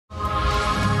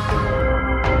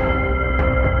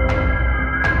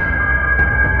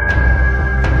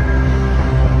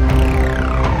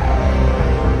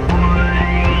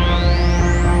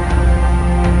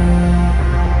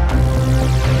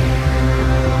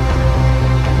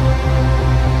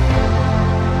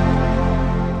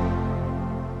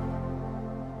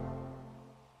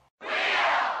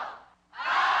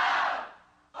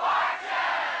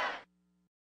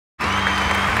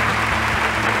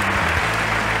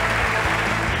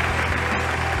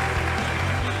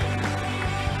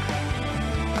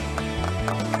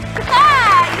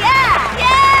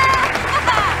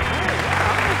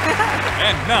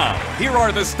here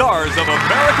are the stars of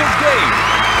America's Game,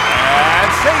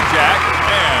 Sajak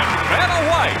and Vanna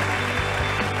White.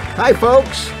 Hi,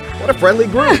 folks. What a friendly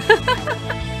group.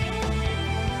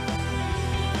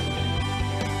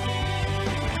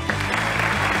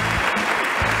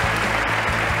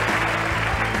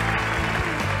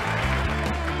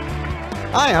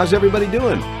 Hi, how's everybody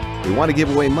doing? We want to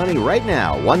give away money right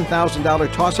now.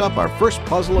 $1,000 toss-up, our first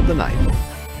puzzle of the night.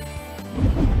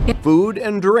 Food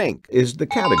and drink is the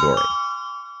category.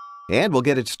 And we'll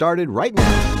get it started right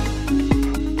now.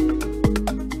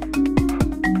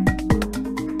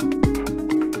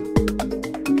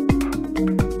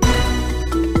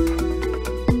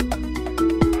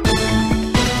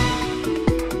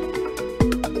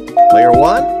 Player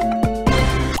one.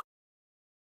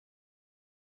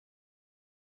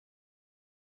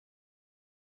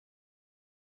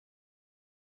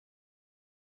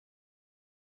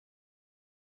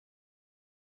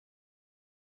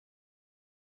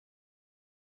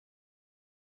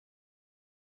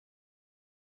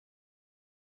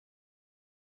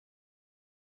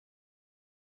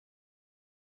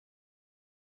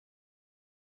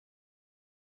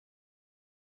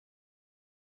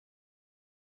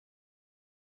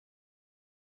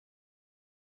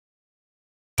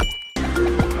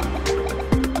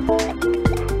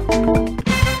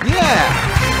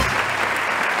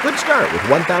 Good start with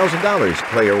 $1,000,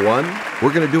 player one.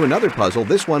 We're going to do another puzzle,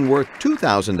 this one worth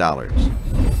 $2,000.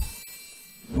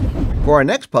 For our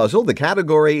next puzzle, the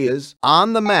category is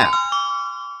on the map.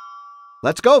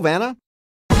 Let's go, Vanna.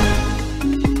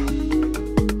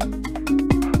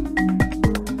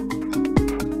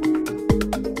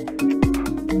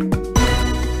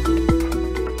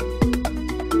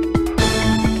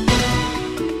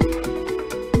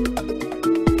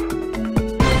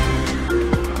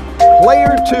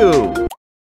 Player two.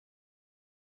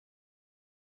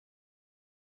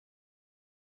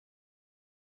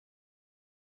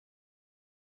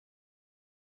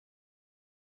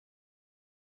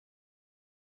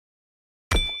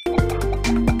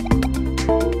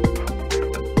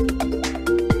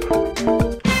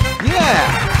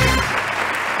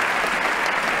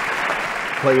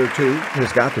 Player two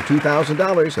has got the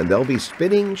 $2,000 and they'll be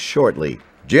spinning shortly.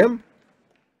 Jim?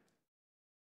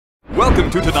 Welcome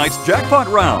to tonight's jackpot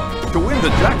round. To win the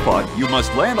jackpot, you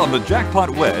must land on the jackpot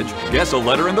wedge, guess a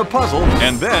letter in the puzzle,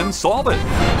 and then solve it.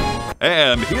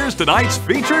 And here's tonight's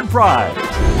featured prize.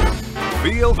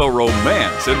 Feel the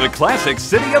romance in the classic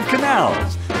city of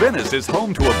canals. Venice is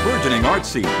home to a burgeoning art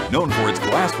scene known for its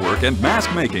glasswork and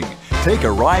mask making. Take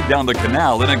a ride down the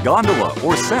canal in a gondola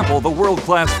or sample the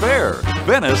world-class fare.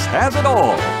 Venice has it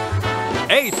all.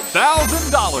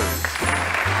 $8,000.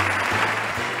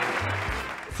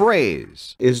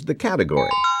 Phrase is the category.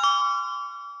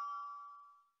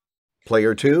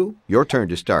 Player two, your turn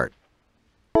to start.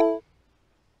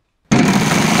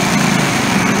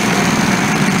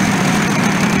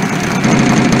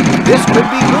 This could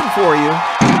be good for you.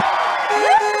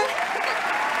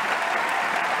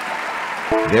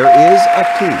 There is a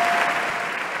key.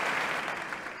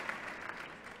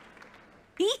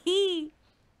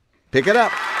 Pick it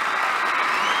up.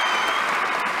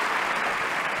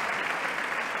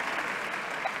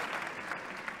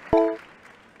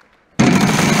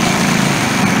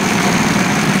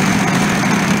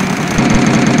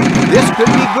 This could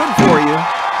be good for you.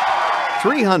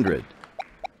 300.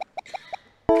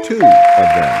 Two of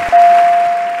them.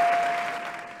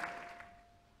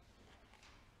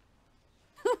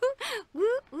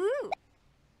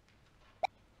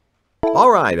 All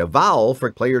right, a vowel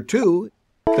for player two.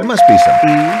 There must be some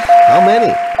E's. How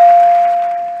many?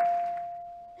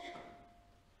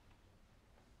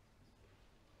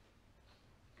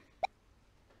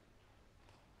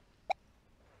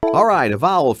 All right, a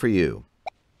vowel for you.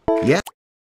 Yes,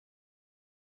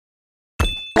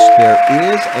 there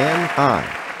is an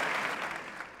I.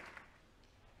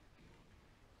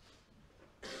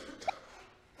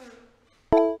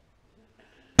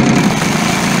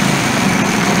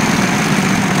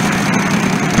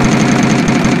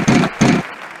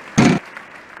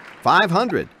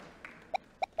 $500.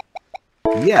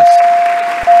 Yes.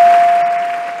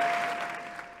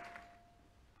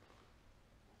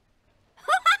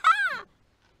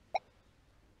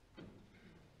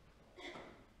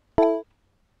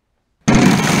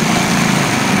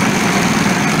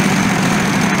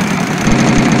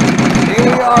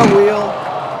 Wheel.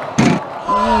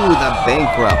 Ooh, the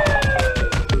bankrupt.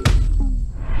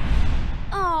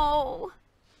 Oh.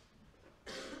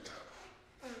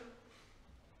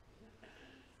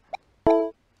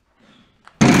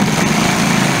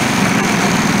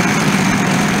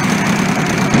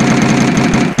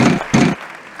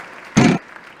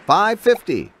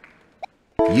 $5.50.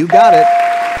 You got it.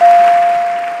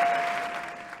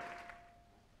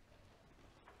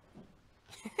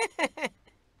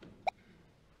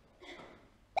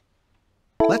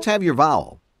 Let's have your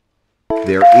vowel.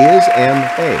 There is an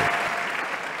A.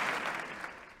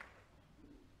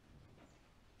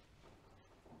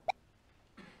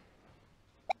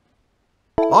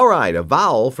 All right, a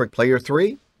vowel for player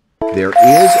 3. There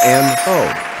is an O.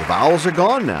 The vowels are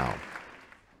gone now.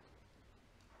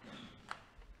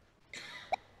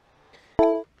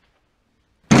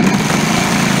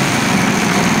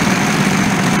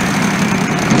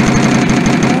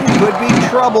 Could be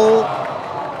trouble.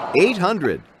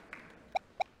 800.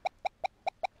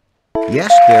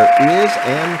 Yes, there is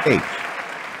an H.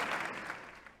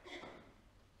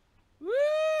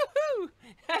 Woo-hoo!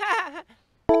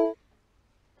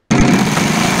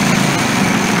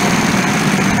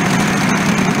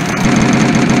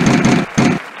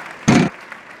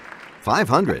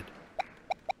 500.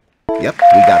 Yep,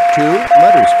 we got 2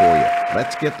 letters for you.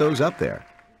 Let's get those up there.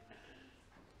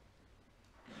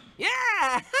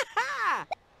 Yeah!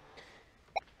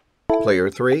 Player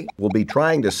 3 will be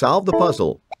trying to solve the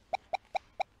puzzle.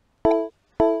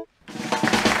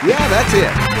 Yeah, that's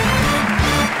it.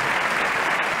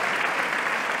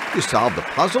 You solved the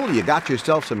puzzle, you got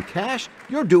yourself some cash,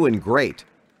 you're doing great.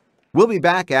 We'll be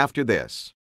back after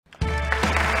this.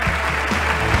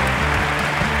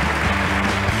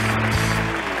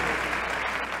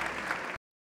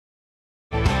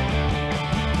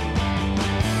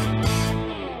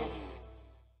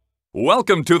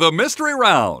 Welcome to the Mystery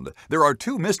Round. There are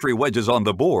 2 mystery wedges on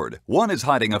the board. One is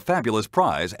hiding a fabulous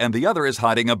prize, and the other is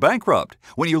hiding a bankrupt.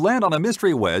 When you land on a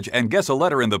mystery wedge and guess a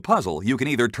letter in the puzzle, you can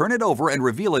either turn it over and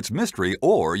reveal its mystery,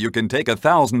 or you can take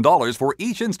 $1,000 for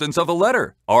each instance of a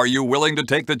letter. Are you willing to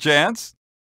take the chance?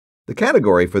 The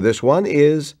category for this one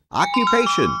is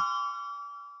occupation.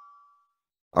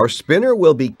 Our spinner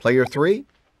will be player 3.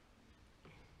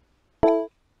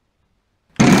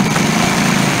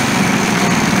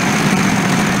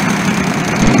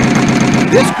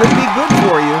 This could be good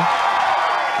for you.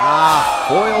 Ah,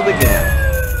 foiled again.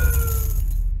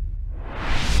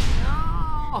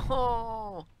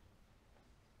 No!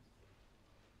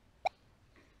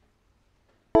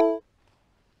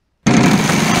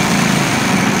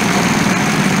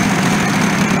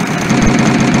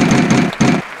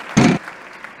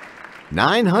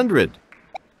 $900.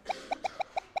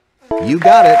 You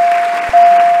got it.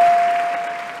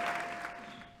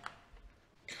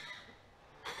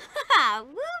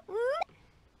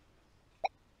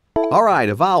 All right,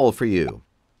 a vowel for you.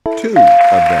 2 of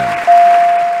them.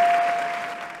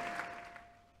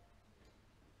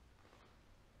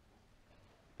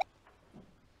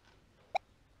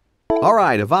 All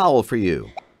right, a vowel for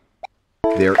you.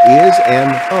 There is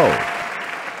an O.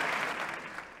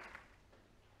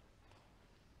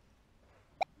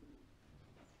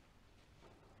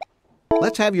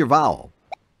 Let's have your vowel.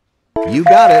 You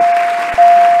got it.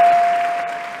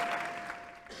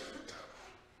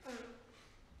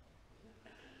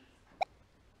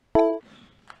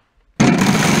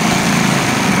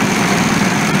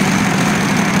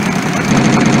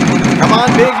 Come on,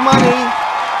 big money.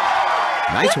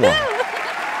 Nice one.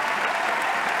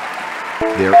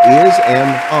 There is an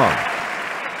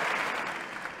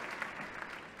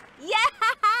Yeah!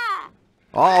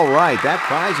 All right, that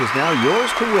prize is now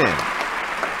yours to win.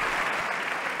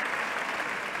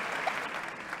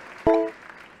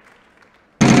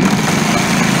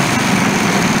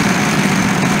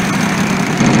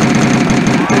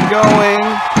 Keep it going.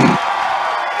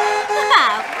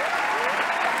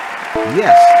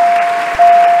 Yes.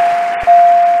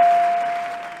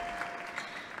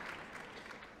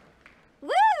 Woo!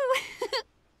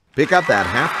 Pick up that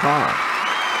half car.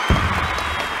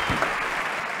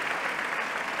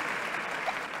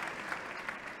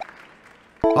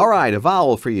 All right, a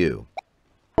vowel for you.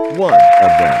 1 of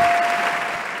them.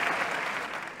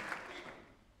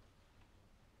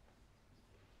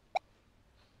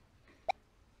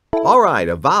 All right,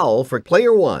 a vowel for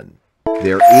player 1.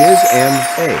 There is an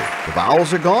A. The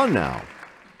vowels are gone now.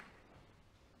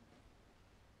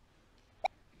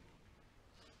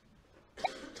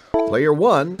 Player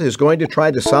 1 is going to try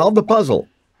to solve the puzzle.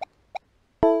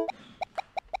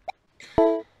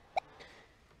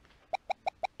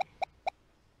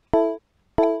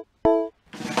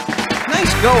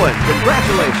 Nice going!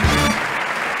 Congratulations!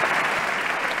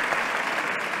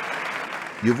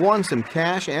 You've won some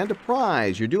cash and a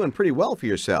prize. You're doing pretty well for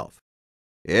yourself.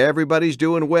 Everybody's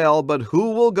doing well, but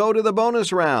who will go to the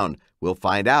bonus round? We'll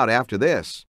find out after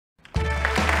this.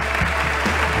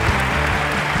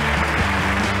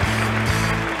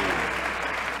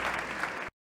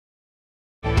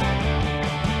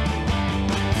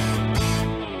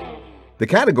 The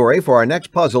category for our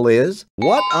next puzzle is,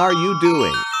 What Are You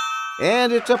Doing?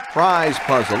 And it's a prize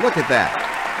puzzle. Look at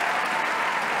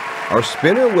that. Our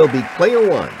spinner will be player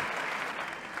 1.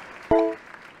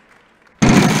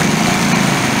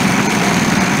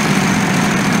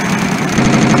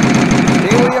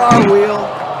 Here we are, wheel.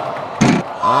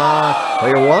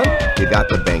 Player 1, you got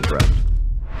the bankrupt.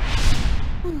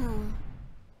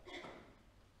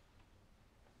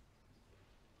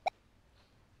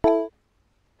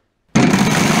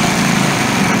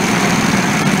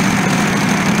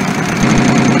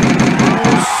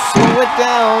 Slow it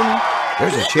down.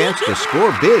 There's a chance to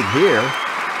score big here.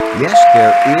 Yes,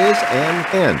 there is an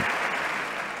end.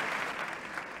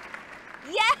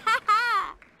 Yeah!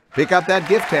 Pick up that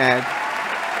gift tag.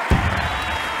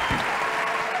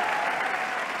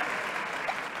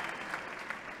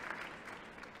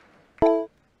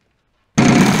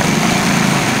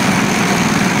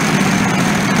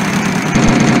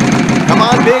 Come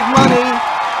on, big money.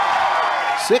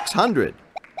 600.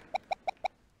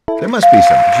 There must be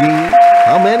some. Gee,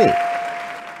 how many?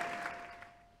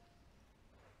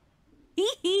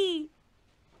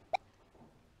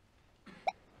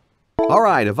 All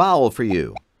right, a vowel for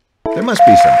you. There must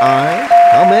be some. I.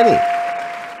 How many?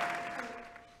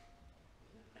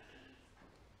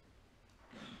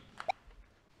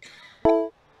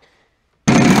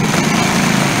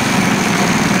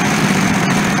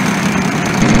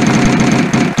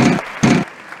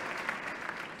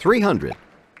 $300.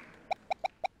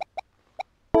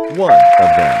 One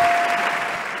of them.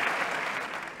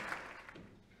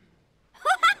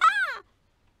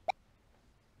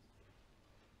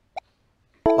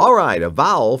 All right, a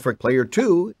vowel for player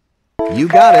 2. You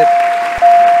got it.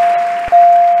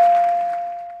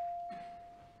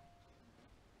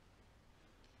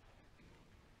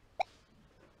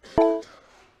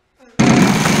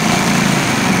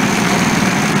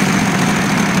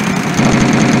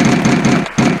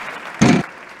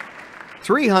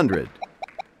 $300.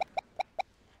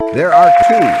 There are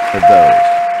 2 of those.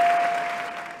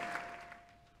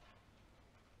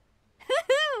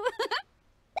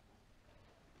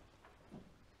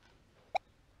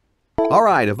 All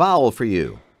right, a vowel for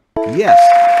you. Yes.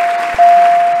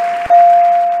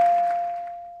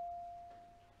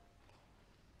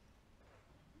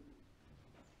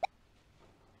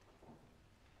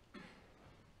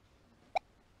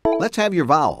 Let's have your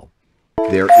vowel.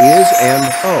 There is an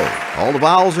O. All the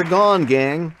vowels are gone,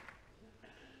 gang.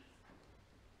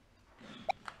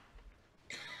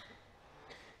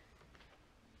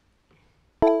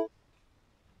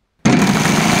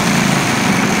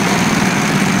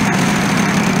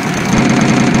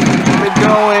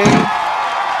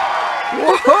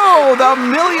 Whoa, the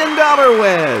 $1 million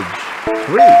wedge. 3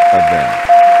 of them.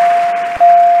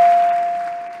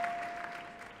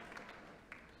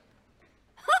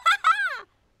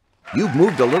 You've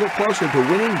moved a little closer to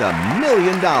winning the $1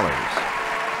 million.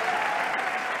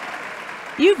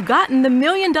 You've gotten the $1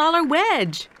 million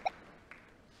wedge.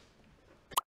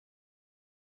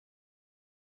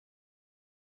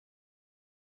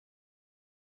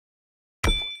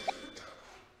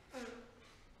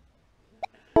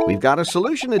 We've got a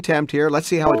solution attempt here. Let's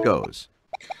see how it goes.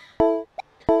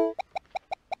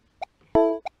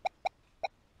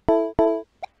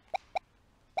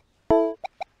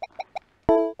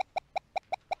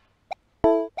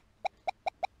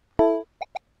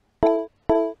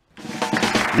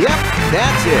 Yep,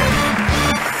 that's it.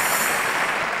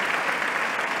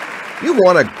 You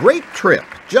won a great trip.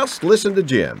 Just listen to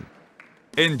Jim.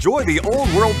 Enjoy the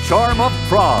old world charm of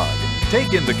Prague.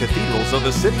 Take in the cathedrals of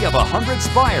the city of 100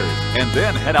 spires and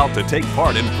then head out to take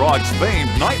part in Prague's famed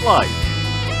nightlife.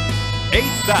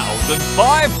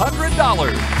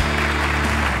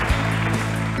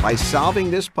 $8,500. By solving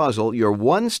this puzzle, you're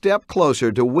one step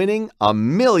closer to winning $1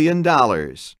 million.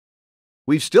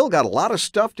 We've still got a lot of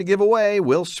stuff to give away.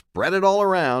 We'll spread it all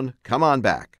around. Come on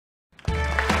back.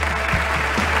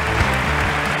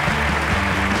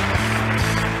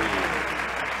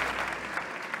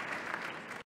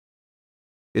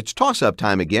 It's toss-up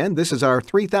time again. This is our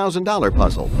 $3,000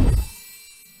 puzzle.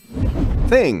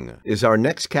 Thing is our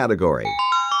next category.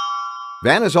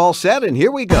 Van is all set, and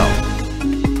here we go.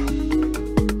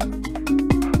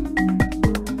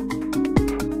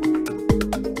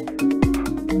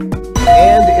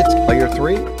 And it's player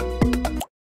 3.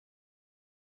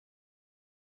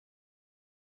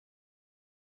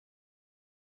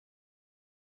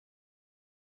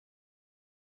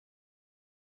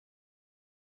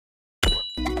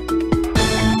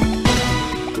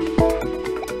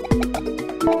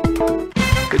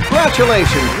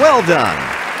 Congratulations, well done.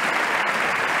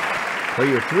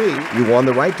 Player 3, you won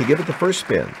the right to give it the first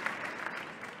spin.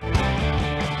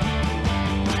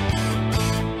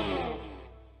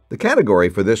 category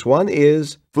for this one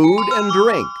is food and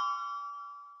drink.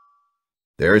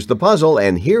 There's the puzzle,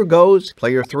 and here goes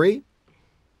player 3.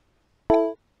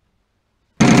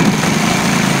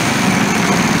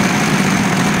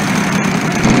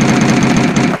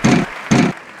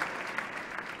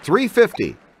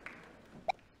 $3.50.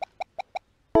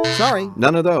 Sorry,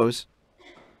 none of those.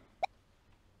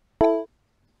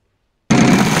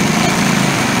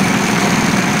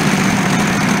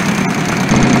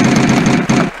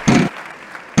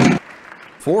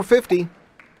 $4.50.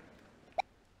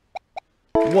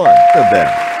 One of them.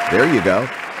 There you go.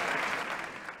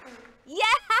 Yeah!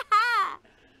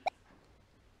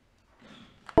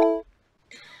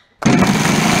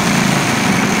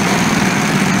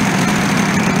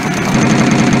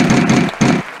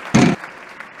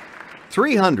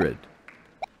 $300.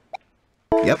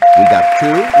 Yep, we got 2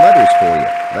 letters for you.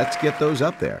 Let's get those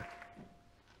up there.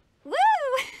 Woo!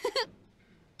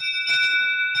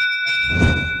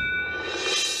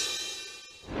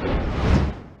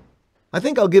 I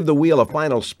think I'll give the wheel a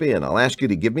final spin. I'll ask you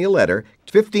to give me a letter,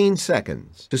 15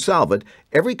 seconds. To solve it,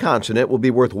 every consonant will be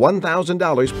worth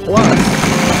 $1,000 plus.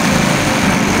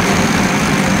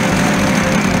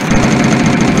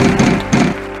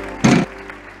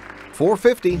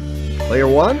 $4.50. Player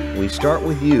 1, we start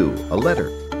with you. A letter.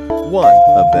 1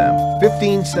 of them.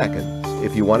 15 seconds.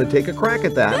 If you want to take a crack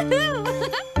at that.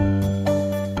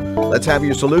 Let's have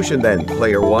your solution then,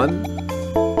 player 1.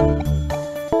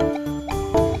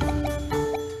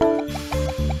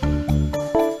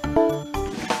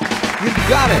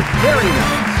 Got it! Very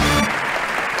nice!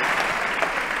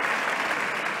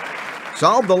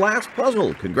 Solved the last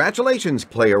puzzle. Congratulations,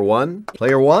 player 1.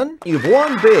 Player 1, you've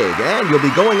won big, and you'll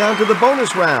be going on to the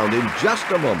bonus round in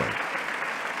just a moment.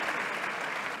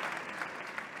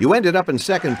 You ended up in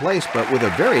second place, but with a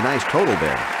very nice total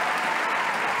there.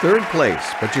 Third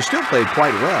place, but you still played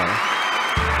quite well.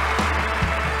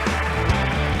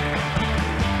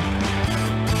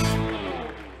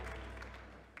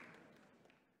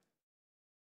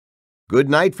 Good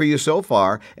night for you so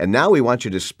far, and now we want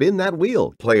you to spin that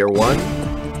wheel, player 1.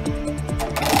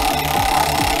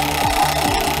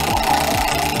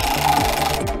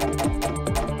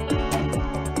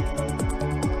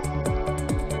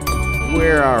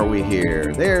 Where are we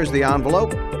here? There's the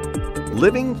envelope.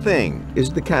 Living thing is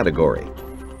the category.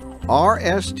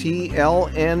 R-S-T-L-N-E.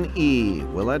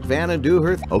 Will let Vanna do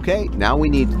her? Okay, now we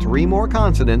need 3 more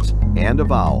consonants and a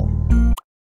vowel.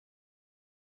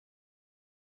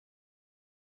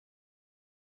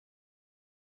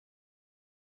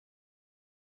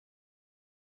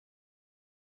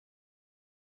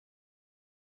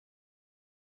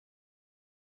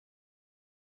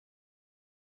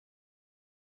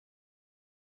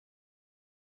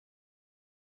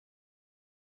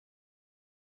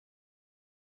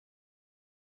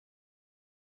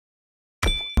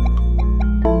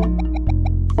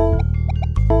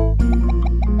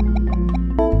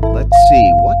 Let's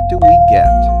see, what do we get?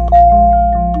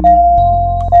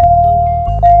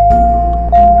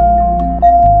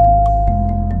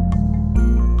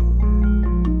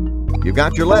 You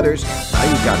got your letters. Now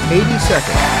you've got 80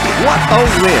 seconds. What a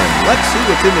win! Let's see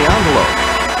what's in the envelope.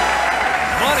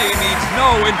 Money needs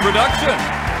no introduction.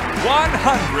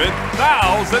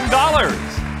 $100,000.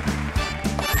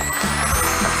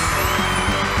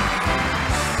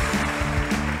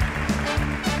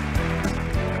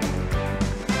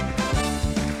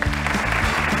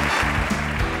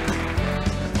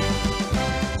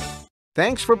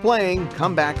 Thanks for playing.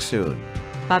 Come back soon.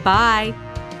 Bye-bye.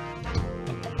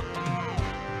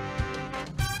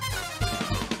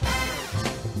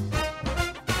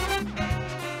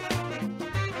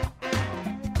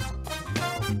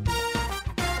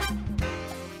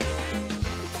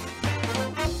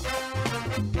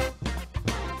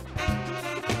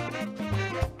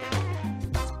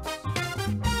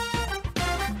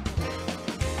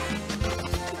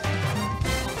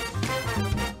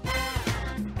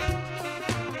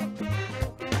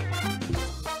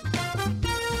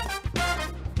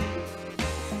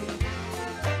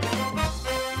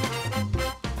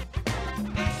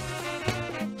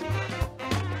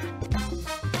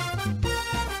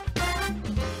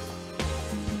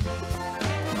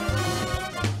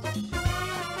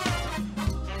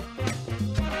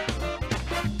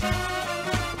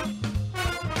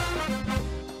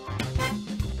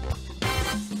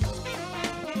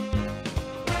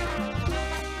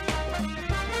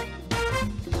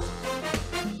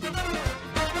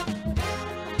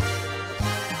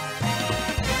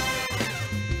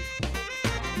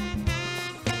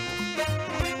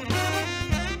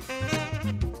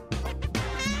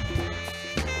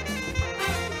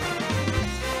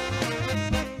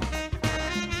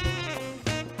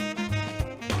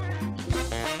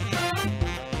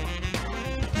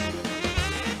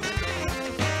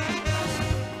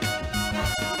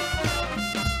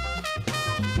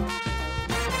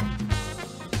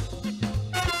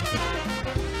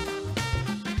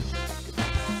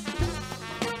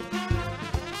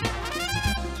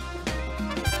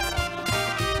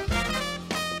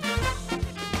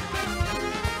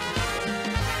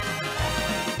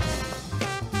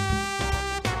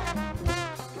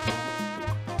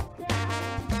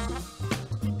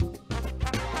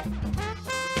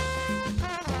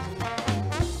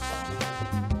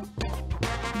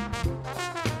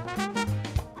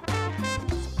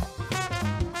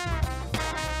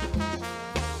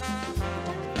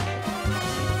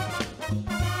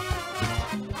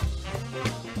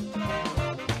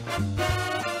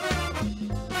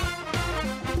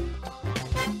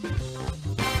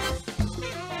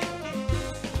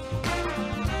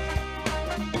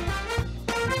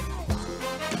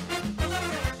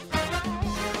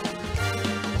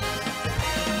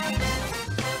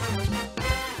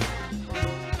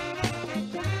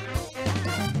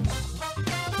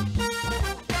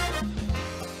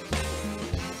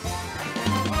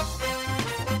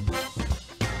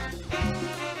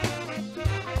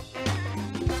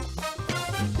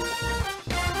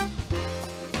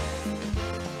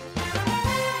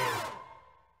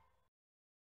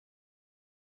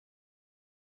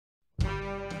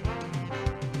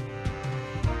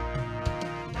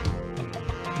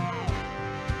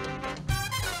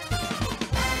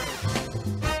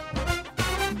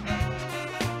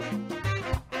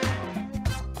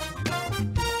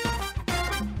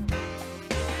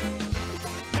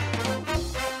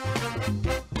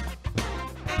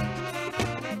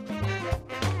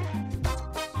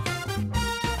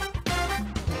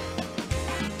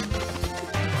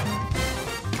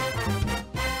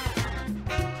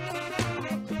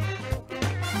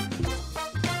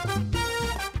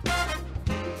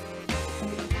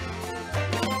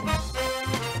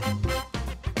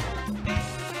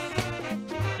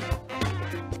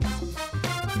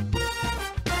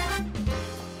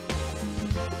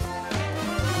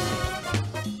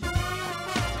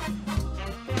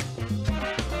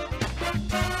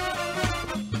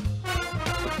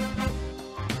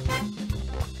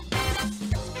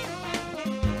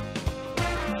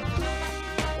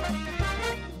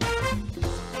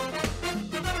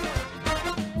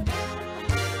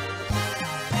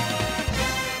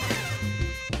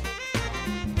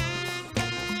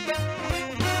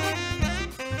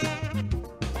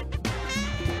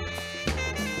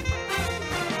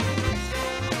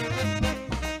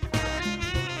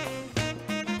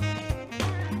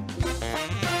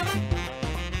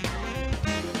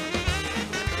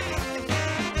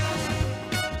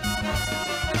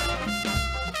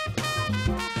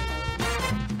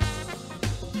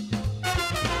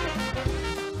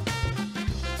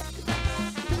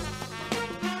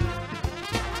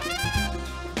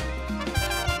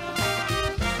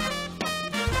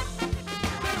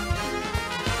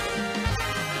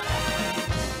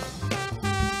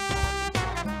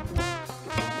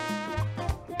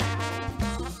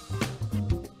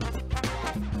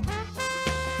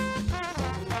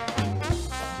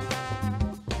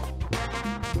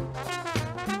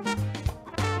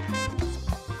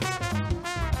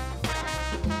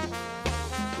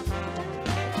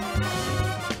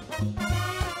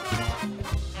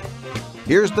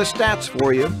 Here's the stats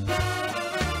for you.